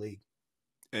situations around the league.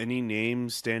 Any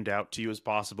names stand out to you as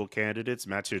possible candidates?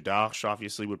 Mathieu Darche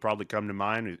obviously would probably come to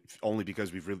mind, only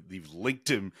because we've linked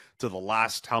him to the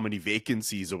last how many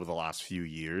vacancies over the last few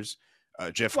years.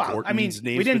 Jeff Gorton's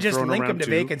name. We didn't just link him to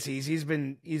vacancies. He's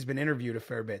been interviewed a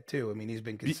fair bit too. I mean, he's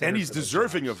been considered, and he's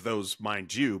deserving of those,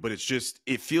 mind you. But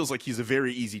it feels like he's a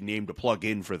very easy name to plug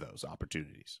in for those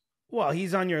opportunities. Well,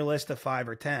 he's on your list of 5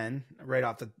 or 10 right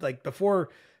off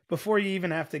before you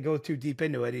even have to go too deep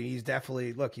into it. He's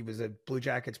definitely, he was a Blue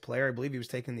Jackets player. I believe he was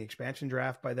taking the expansion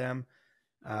draft by them.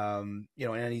 And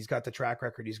he's got the track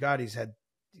record he's got. He's had,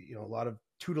 a lot of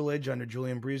tutelage under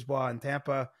Julian Brisebois in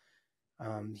Tampa.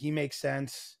 He makes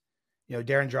sense.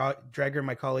 Darren Dreger,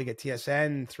 my colleague at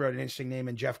TSN, threw out an interesting name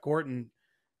in Jeff Gorton,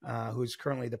 who's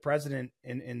currently the president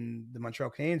in the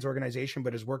Montreal Canadiens organization,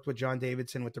 but has worked with John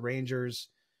Davidson with the Rangers.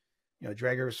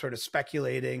 Dreger was sort of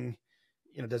speculating,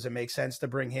 does it make sense to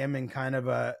bring him in kind of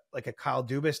a Kyle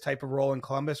Dubas type of role in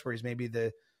Columbus, where he's maybe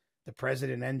the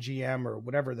president and GM or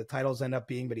whatever the titles end up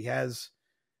being, but he has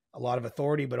a lot of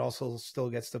authority, but also still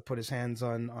gets to put his hands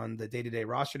on the day-to-day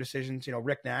roster decisions.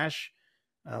 Rick Nash,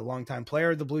 a longtime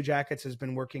player of the Blue Jackets, has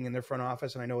been working in their front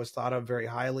office, and I know is thought of very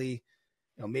highly.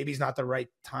 Maybe it's not the right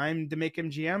time to make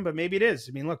him GM, but maybe it is.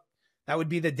 I mean, look, that would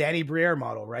be the Danny Briere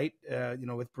model, right?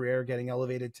 With Briere getting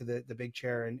elevated to the big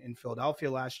chair in Philadelphia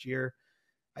last year.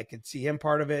 I could see him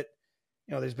part of it.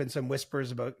 There's been some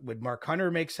whispers about would Mark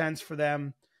Hunter make sense for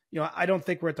them. I don't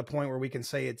think we're at the point where we can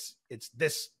say it's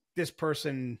this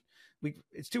person.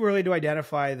 It's too early to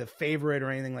identify the favorite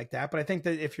or anything like that. But I think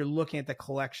that if you're looking at the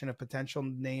collection of potential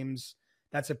names,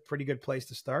 that's a pretty good place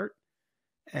to start.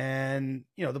 And,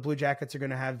 the Blue Jackets are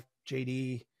going to have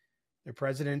JD, their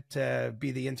president,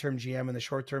 be the interim GM in the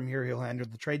short term here. He'll handle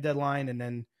the trade deadline. And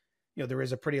then, there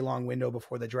is a pretty long window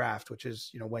before the draft, which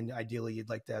is, when ideally you'd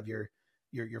like to have your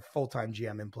full-time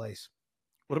GM in place.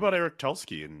 What about Eric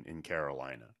Tulsky in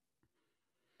Carolina?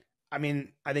 I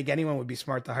mean, I think anyone would be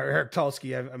smart to hire Eric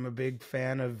Tulsky. I'm a big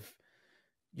fan of,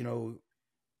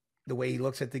 the way he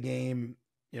looks at the game.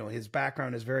 His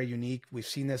background is very unique. We've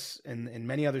seen this in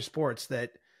many other sports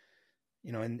that,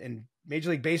 in Major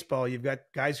League Baseball, you've got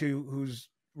guys whose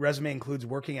resume includes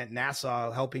working at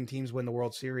NASA, helping teams win the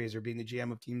World Series, or being the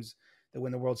GM of teams that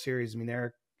win the World Series. I mean,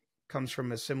 Eric comes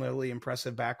from a similarly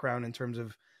impressive background in terms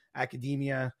of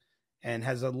academia and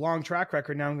has a long track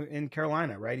record now in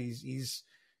Carolina, right? He's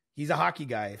a hockey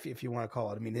guy, if you want to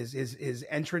call it. I mean, his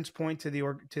entrance point to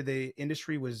the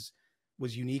industry was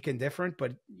unique and different,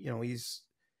 but he's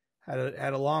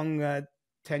had a long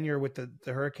tenure with the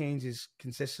Hurricanes. He's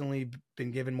consistently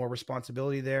been given more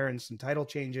responsibility there and some title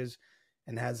changes,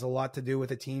 and has a lot to do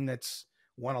with a team that's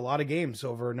won a lot of games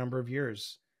over a number of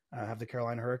years, have the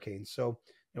Carolina Hurricanes. So,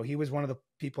 he was one of the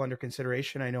people under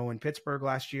consideration, I know, in Pittsburgh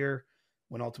last year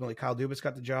when ultimately Kyle Dubas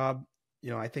got the job.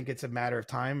 I think it's a matter of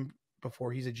time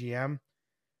before he's a GM.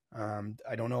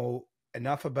 I don't know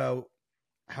enough about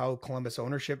how Columbus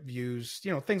ownership views,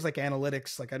 things like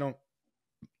analytics. Like I don't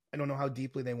know how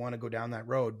deeply they want to go down that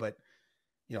road, but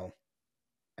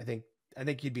I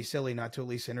think you'd be silly not to at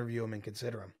least interview him and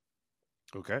consider him.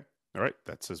 Okay. All right.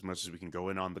 That's as much as we can go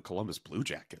in on the Columbus Blue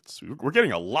Jackets. We're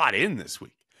getting a lot in this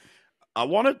week. I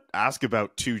want to ask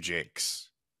about 2 Jakes.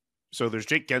 So there's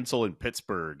Jake Gensel in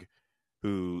Pittsburgh,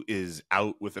 who is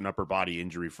out with an upper body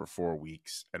injury for 4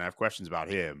 weeks. And I have questions about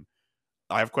him.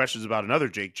 I have questions about another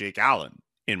Jake Allen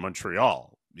in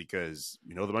Montreal, because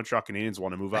the Montreal Canadiens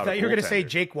want to move out. I thought you were going to say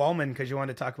Jake Wallman because you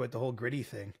wanted to talk about the whole Gritty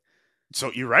thing.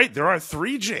 So you're right. There are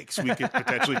 3 Jakes we could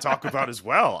potentially talk about as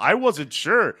well. I wasn't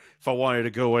sure if I wanted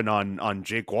to go in on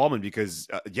Jake Wallman because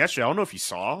yesterday, I don't know if you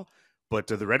saw, but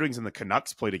the Red Wings and the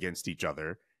Canucks played against each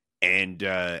other. And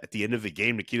at the end of the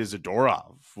game, Nikita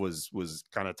Zadorov was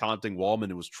kind of taunting Wallman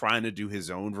and was trying to do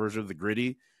his own version of the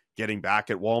gritty, getting back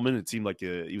at Wallman. It seemed like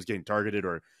he was getting targeted,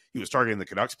 or he was targeting the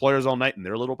Canucks players all night, and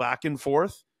they're a little back and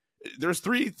forth. There's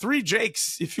three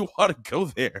Jakes if you want to go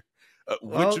there.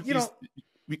 Well,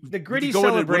 the gritty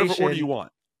celebration, whatever order you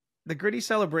want. The gritty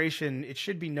celebration, it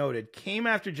should be noted, came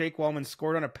after Jake Wallman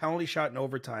scored on a penalty shot in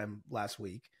overtime last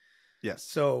week. Yes.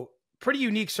 So pretty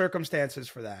unique circumstances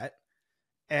for that.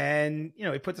 And,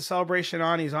 he put the celebration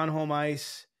on. He's on home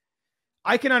ice.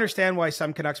 I can understand why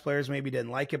some Canucks players maybe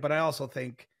didn't like it, but I also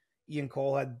think Ian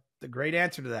Cole had the great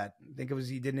answer to that. I think it was,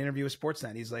 he did an interview with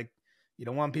Sportsnet. He's like, you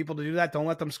don't want people to do that. Don't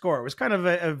let them score. It was kind of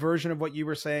a version of what you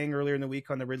were saying earlier in the week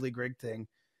on the Ridley Grigg thing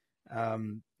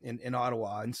in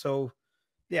Ottawa. And so,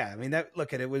 yeah, I mean,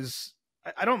 it was,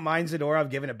 I don't mind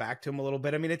Zadorov giving it back to him a little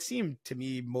bit. I mean, it seemed to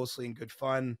me mostly in good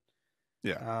fun.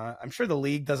 Yeah. I'm sure the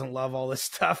league doesn't love all this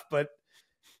stuff, but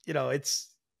it's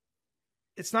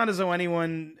not as though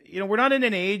anyone, we're not in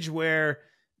an age where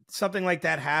something like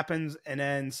that happens and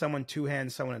then someone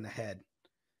two-hands someone in the head.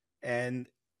 And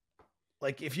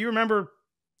like, if you remember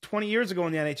 20 years ago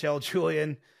in the NHL,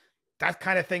 Julian, that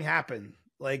kind of thing happened.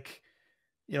 Like,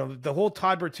 the whole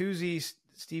Todd Bertuzzi,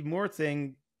 Steve Moore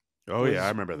thing. Oh, yeah, I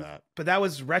remember that. But that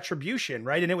was retribution,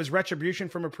 right? And it was retribution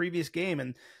from a previous game.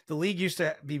 And the league used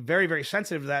to be very, very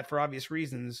sensitive to that for obvious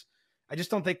reasons. I just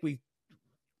don't think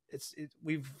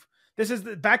this is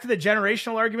back to the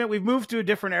generational argument. We've moved to a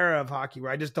different era of hockey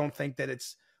where I just don't think that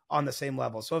it's on the same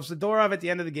level. So if Zadorov at the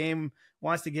end of the game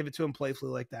wants to give it to him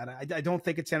playfully like that, I don't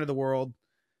think it's the end of the world.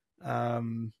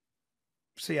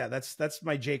 So yeah, that's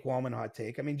my Jake Wallman hot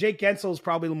take. I mean, Jake Gensel is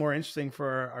probably a little more interesting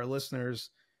for our listeners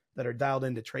that are dialed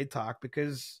into trade talk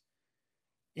because,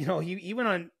 he went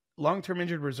on long-term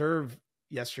injured reserve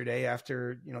yesterday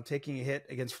after, taking a hit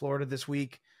against Florida this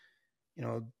week.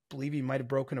 Believe he might have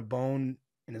broken a bone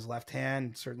in his left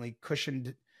hand, certainly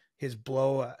cushioned his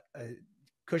blow,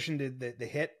 cushioned the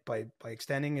hit by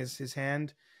extending his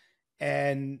hand.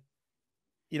 And,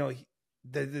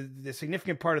 the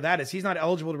significant part of that is he's not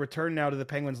eligible to return now to the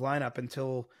Penguins lineup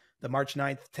until the March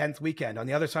 9th, 10th weekend on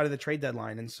the other side of the trade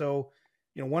deadline. And so,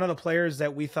 one of the players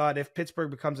that we thought if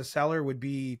Pittsburgh becomes a seller would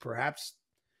be perhaps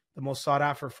the most sought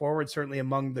after forward, certainly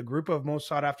among the group of most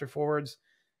sought after forwards,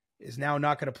 is now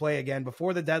not going to play again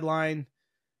before the deadline.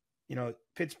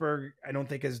 Pittsburgh, I don't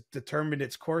think has determined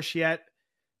its course yet,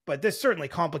 but this certainly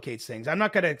complicates things. I'm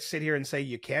not going to sit here and say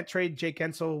you can't trade Jake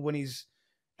Gensel when he's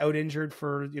out injured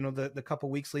for, the couple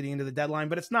weeks leading into the deadline,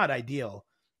 but it's not ideal,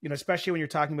 especially when you're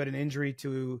talking about an injury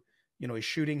to, his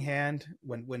shooting hand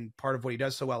when part of what he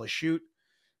does so well is shoot.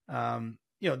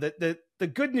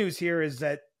 The good news here is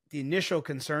that the initial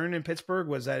concern in Pittsburgh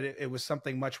was that it was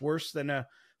something much worse than a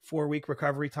 4-week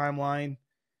recovery timeline.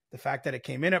 The fact that it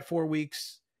came in at 4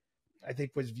 weeks, I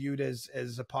think, was viewed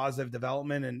as a positive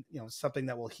development and, something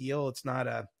that will heal. It's not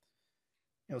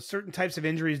certain types of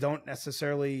injuries don't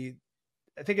necessarily,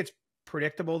 I think it's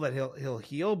predictable that he'll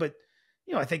heal, but,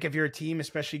 I think if you're a team,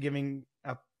 especially giving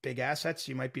up big assets,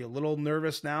 you might be a little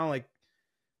nervous now. Like,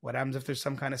 what happens if there's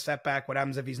some kind of setback? What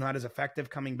happens if he's not as effective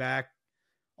coming back?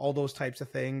 All those types of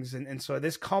things. And so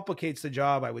this complicates the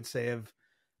job, I would say, of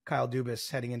Kyle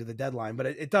Dubas heading into the deadline, but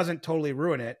it doesn't totally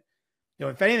ruin it.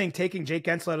 If anything, taking Jake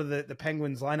Gensel out of the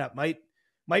Penguins lineup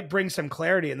might bring some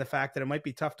clarity in the fact that it might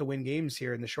be tough to win games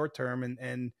here in the short term.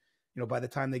 And by the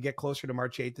time they get closer to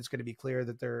March 8th, it's going to be clear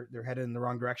that they're headed in the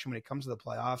wrong direction when it comes to the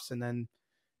playoffs. And then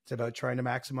it's about trying to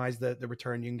maximize the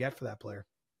return you can get for that player.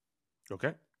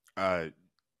 Okay.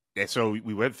 So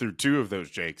we went through 2 of those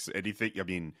Jakes. Anything, I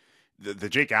mean, the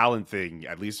Jake Allen thing,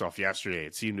 at least off yesterday,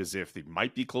 it seemed as if they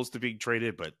might be close to being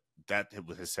traded, but that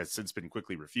has since been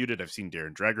quickly refuted. I've seen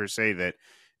Darren Dreger say that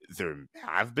there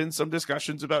have been some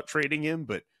discussions about trading him,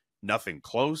 but nothing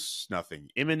close, nothing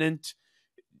imminent.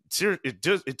 It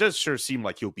does sure seem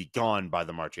like he'll be gone by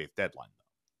the March 8th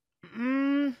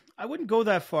deadline. I wouldn't go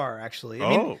that far, actually.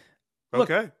 Okay. Look,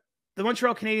 the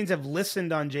Montreal Canadiens have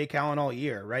listened on Jake Allen all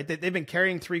year, right? They've been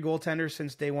carrying 3 goaltenders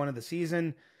since day 1 of the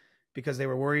season because they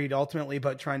were worried ultimately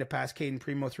about trying to pass Caden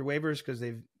Primo through waivers because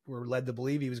they were led to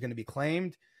believe he was going to be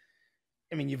claimed.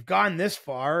 I mean, you've gone this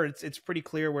far. It's pretty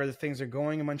clear where the things are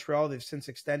going in Montreal. They've since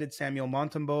extended Samuel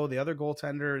Montembeault, the other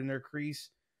goaltender, in their crease.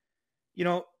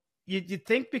 You'd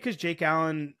think because Jake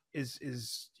Allen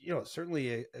is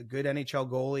certainly a good NHL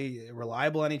goalie, a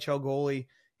reliable NHL goalie,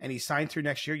 and he's signed through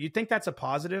next year, you'd think that's a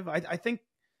positive. I think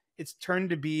it's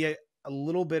turned to be a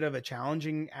little bit of a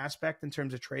challenging aspect in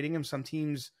terms of trading him. Some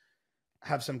teams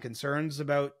have some concerns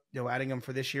about, adding him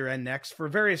for this year and next for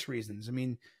various reasons. I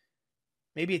mean,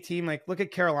 maybe a team like, look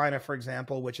at Carolina, for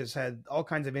example, which has had all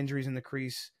kinds of injuries in the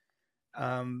crease.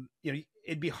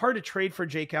 It'd be hard to trade for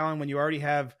Jake Allen when you already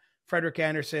have Frederik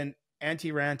Andersen,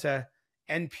 Antti Ranta,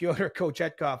 and Pyotr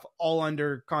Kochetkov all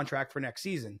under contract for next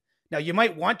season. Now, you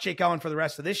might want Jake Allen for the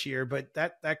rest of this year, but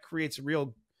that creates a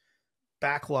real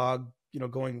backlog,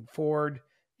 going forward.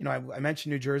 I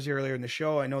mentioned New Jersey earlier in the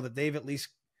show. I know that they've at least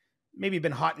maybe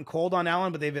been hot and cold on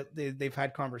Allen, but they've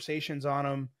had conversations on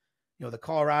him. The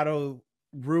Colorado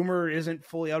rumor isn't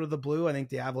fully out of the blue. I think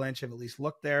the Avalanche have at least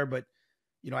looked there, but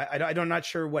I'm not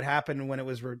sure what happened when it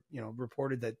was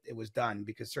reported that it was done,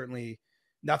 because certainly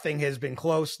nothing has been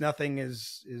close. Nothing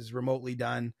is remotely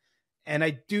done. And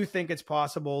I do think it's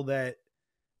possible that,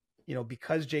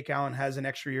 because Jake Allen has an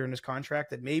extra year in his contract,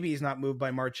 that maybe he's not moved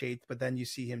by March 8th, but then you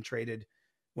see him traded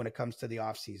when it comes to the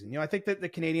offseason. I think that the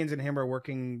Canadians and him are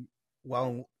working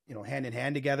well, hand in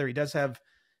hand together. He does have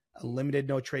a limited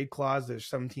no trade clause. There's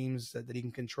some teams that he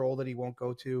can control that he won't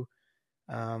go to.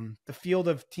 The field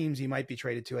of teams he might be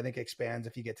traded to, I think, expands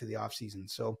if you get to the offseason.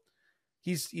 So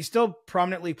he's still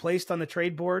prominently placed on the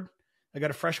trade board. I got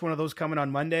a fresh one of those coming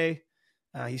on Monday.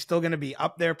 He's still going to be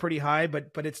up there pretty high, but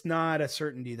it's not a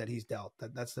certainty that he's dealt.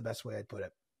 That's the best way I'd put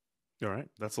it. All right.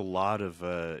 That's a lot of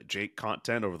Jake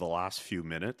content over the last few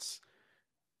minutes.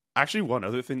 Actually, one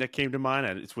other thing that came to mind,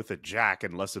 and it's with a Jack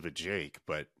and less of a Jake,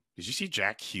 but did you see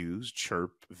Jack Hughes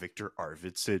chirp Victor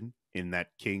Arvidsson in that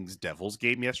Kings-Devils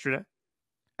game yesterday?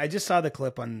 I just saw the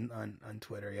clip on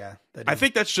Twitter, yeah. I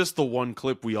think that's just the one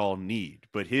clip we all need,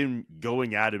 but him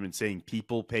going at him and saying,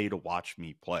 people pay to watch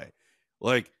me play.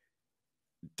 Like,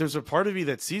 there's a part of me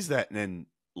that sees that and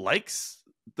likes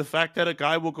the fact that a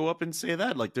guy will go up and say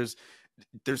that. Like, there's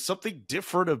something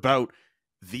different about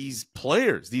these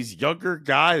players, these younger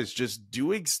guys just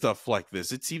doing stuff like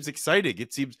this. It seems exciting.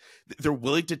 It seems they're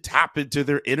willing to tap into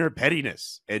their inner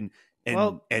pettiness. And I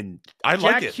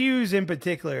like it. Jack Hughes in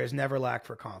particular has never lacked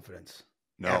for confidence.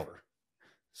 No. Ever.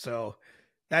 So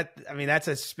that's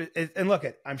and look,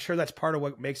 I'm sure that's part of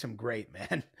what makes him great,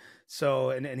 man.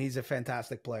 So, and he's a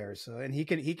fantastic player. So, and he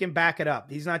can back it up.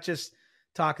 He's not just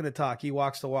talking the talk. He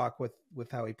walks the walk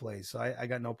with how he plays. So I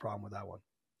got no problem with that one.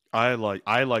 I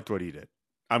liked what he did.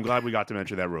 I'm glad we got to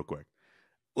mention that real quick.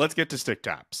 Let's get to stick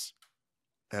taps.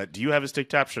 Do you have a stick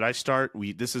tap? Should I start?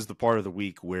 This is the part of the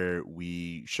week where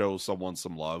we show someone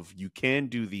some love. You can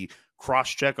do the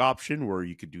cross-check option where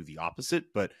you could do the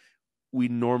opposite, but we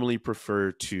normally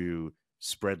prefer to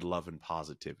spread love and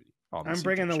positivity. I'm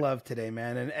bringing the love today,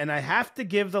 man. And I have to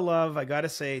give the love, I got to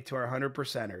say, to our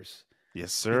 100%ers.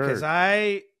 Yes, sir. Because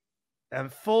I am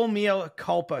full mea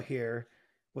culpa here.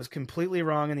 Was completely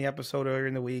wrong in the episode earlier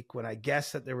in the week when I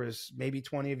guessed that there was maybe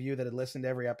 20 of you that had listened to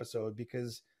every episode,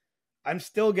 because I'm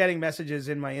still getting messages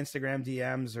in my Instagram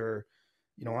DMs or,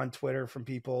 on Twitter from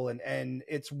people. And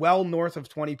it's well north of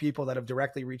 20 people that have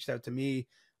directly reached out to me.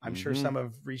 I'm sure some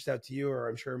have reached out to you, or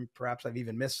I'm sure perhaps I've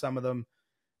even missed some of them.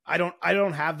 I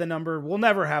don't have the number. We'll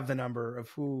never have the number of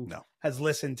who has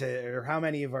listened to, or how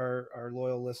many of our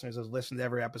loyal listeners have listened to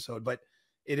every episode, but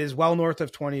it is well north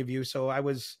of 20 of you. So I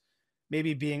was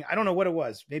maybe I don't know what it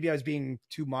was. Maybe I was being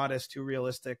too modest, too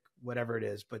realistic, whatever it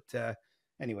is. But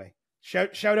anyway,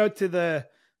 shout out to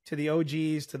the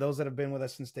OGs, to those that have been with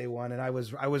us since day one. And I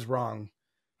was wrong.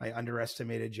 I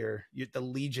underestimated the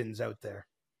legions out there.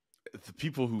 The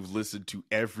people who've listened to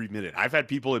every minute. I've had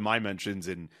people in my mentions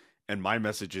and my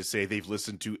messages say they've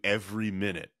listened to every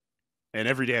minute. And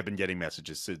every day I've been getting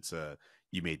messages since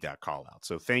you made that call out.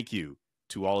 So thank you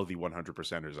to all of the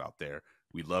 100%ers out there.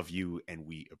 We love you and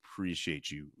we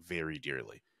appreciate you very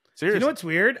dearly. Seriously. You know what's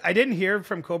weird? I didn't hear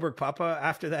from Coburg Papa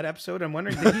after that episode. I'm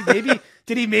wondering,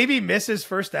 did he maybe miss his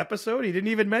first episode? He didn't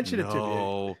even mention it to me.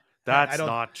 No, that's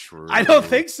not true. I don't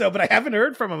think so, but I haven't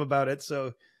heard from him about it.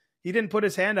 So he didn't put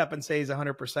his hand up and say he's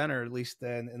 100%, or at least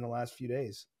in the last few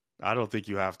days. I don't think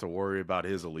you have to worry about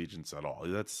his allegiance at all.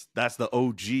 That's the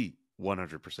OG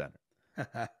 100%.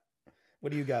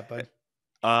 What do you got, bud?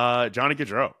 Johnny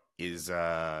Gaudreau is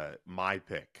my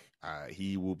pick.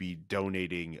 He will be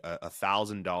donating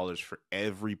 $1,000 for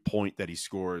every point that he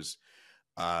scores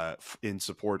in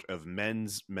support of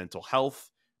men's mental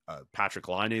health. Patrick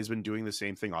Laine has been doing the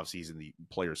same thing. Obviously, he's in the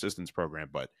player assistance program,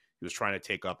 but he was trying to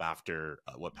take up after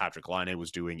what Patrick Laine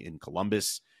was doing in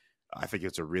Columbus. I think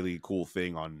it's a really cool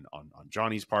thing on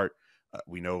Johnny's part.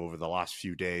 We know over the last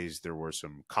few days there were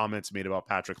some comments made about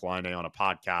Patrick Laine on a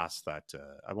podcast that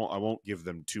I won't give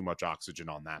them too much oxygen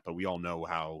on that, but we all know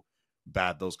how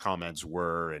bad those comments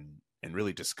were and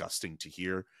really disgusting to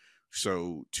hear.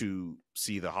 So to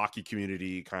see the hockey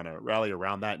community kind of rally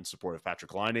around that in support of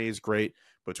Patrick Laine is great,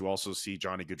 but to also see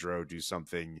Johnny Gaudreau do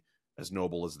something as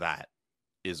noble as that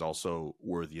is also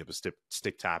worthy of a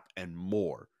stick tap and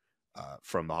more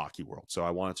from the hockey world. So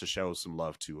I wanted to show some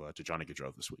love to Johnny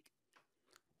Gaudreau this week.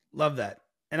 Love that.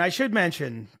 And I should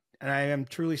mention, and I am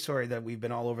truly sorry that we've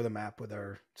been all over the map with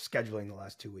our scheduling the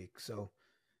last 2 weeks. So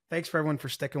thanks for everyone for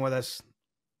sticking with us.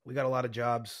 We got a lot of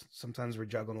jobs. Sometimes we're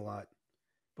juggling a lot.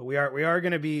 But we are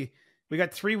going to be, we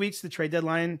got 3 weeks to the trade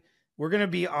deadline. We're going to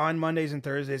be on Mondays and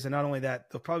Thursdays. And not only that,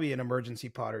 there'll probably be an emergency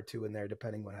pod or two in there,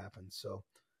 depending what happens. So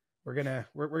we're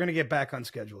going to get back on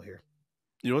schedule here.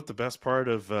 You know what the best part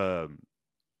of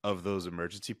those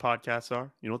emergency podcasts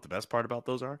are? You know what the best part about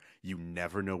those are? You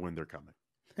never know when they're coming.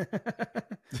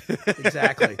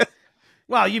 Exactly.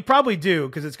 Well, you probably do,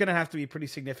 because it's going to have to be a pretty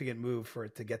significant move for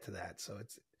it to get to that. So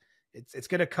it's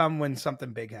going to come when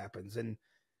something big happens. And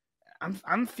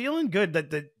I'm feeling good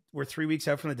that we're 3 weeks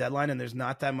out from the deadline and there's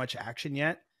not that much action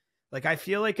yet. Like, I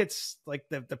feel like it's like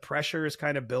the pressure is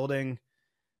kind of building.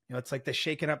 You know, it's like the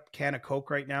shaking up can of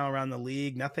Coke right now around the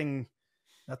league. Nothing's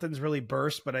really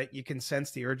burst, but you can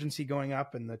sense the urgency going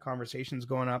up and the conversations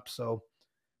going up. So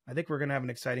I think we're going to have an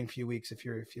exciting few weeks if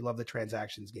you love the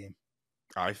transactions game.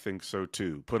 I think so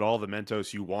too. Put all the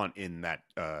Mentos you want in that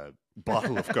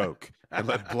bottle of Coke and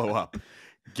let it blow up.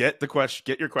 Get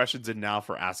your questions in now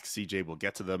for Ask CJ. We'll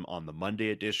get to them on the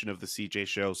Monday edition of the CJ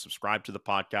Show. Subscribe to the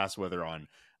podcast, whether on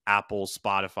Apple,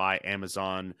 Spotify,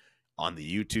 Amazon, on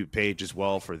the YouTube page as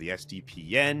well for the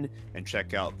SDPN, and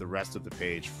check out the rest of the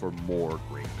page for more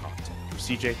great content. For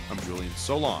CJ, I'm Julian.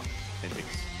 So long, and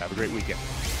thanks. Have a great weekend.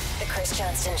 The Chris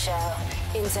Johnston Show.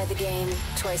 Inside the game,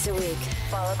 twice a week.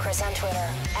 Follow Chris on Twitter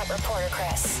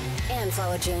 @ReporterChris. And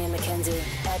follow Julian McKenzie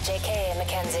 @JK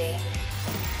McKenzie.